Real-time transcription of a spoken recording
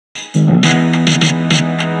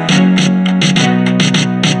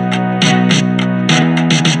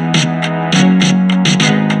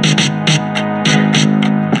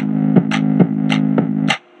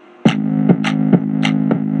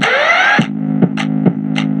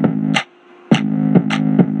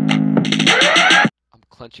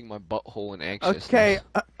punching my butthole in anxiousness. Okay,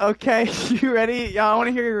 okay, you ready? Yeah, I want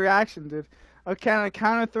to hear your reaction, dude. Okay, on the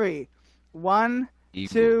count of 3. 1,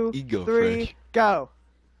 2, 3, go.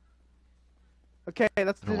 Okay,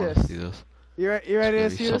 let's do this. See this. You ready to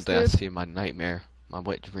see this, Something I dude? see in my nightmare, my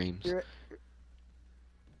wet dreams.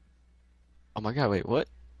 Oh my god, wait, what?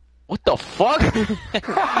 What the fuck?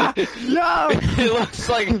 Yo! It looks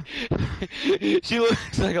like... She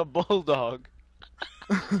looks like a bulldog.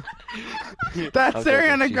 That's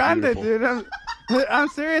Ariana Grande, beautiful. dude. I'm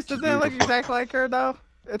serious. Doesn't it look exactly like her, though?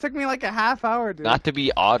 It took me like a half hour, dude. Not to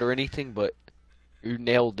be odd or anything, but you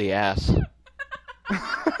nailed the ass.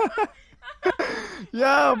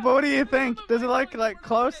 Yo, but what do you think? Does it look like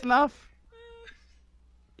close enough?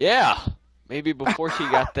 Yeah. Maybe before she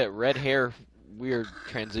got that red hair weird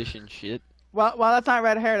transition shit. Well, that's not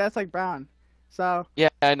red hair. That's like brown. So. Yeah,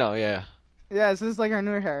 I know. Yeah. Yeah, this is like her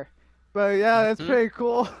new hair. But yeah, that's pretty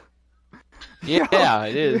cool. Yeah, yeah,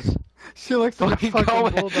 it is. She looks like a fucking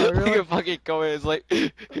bulldog. Look at fucking Cohen. It's like.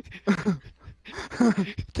 It's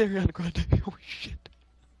Ariana Grande. Holy shit.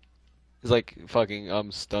 It's like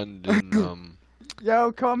fucking stunned and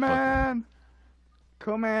Yo, CoMan.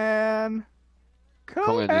 CoMan.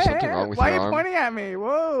 CoMan, there's something wrong with Why your are you arm? pointing at me?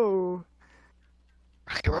 Whoa.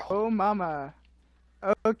 Oh, mama.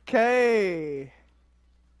 Okay.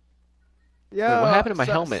 Yo, wait, what happened to my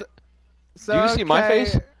helmet? So, do you see my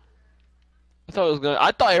face? I thought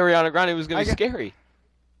Ariana Grande was gonna be scary.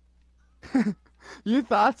 You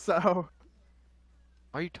thought so.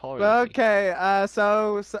 Why are you taller than me? Okay,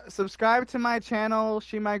 so subscribe to my channel,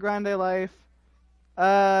 SheMyGrandeLife,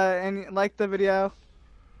 and like the video.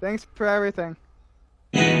 Thanks for everything.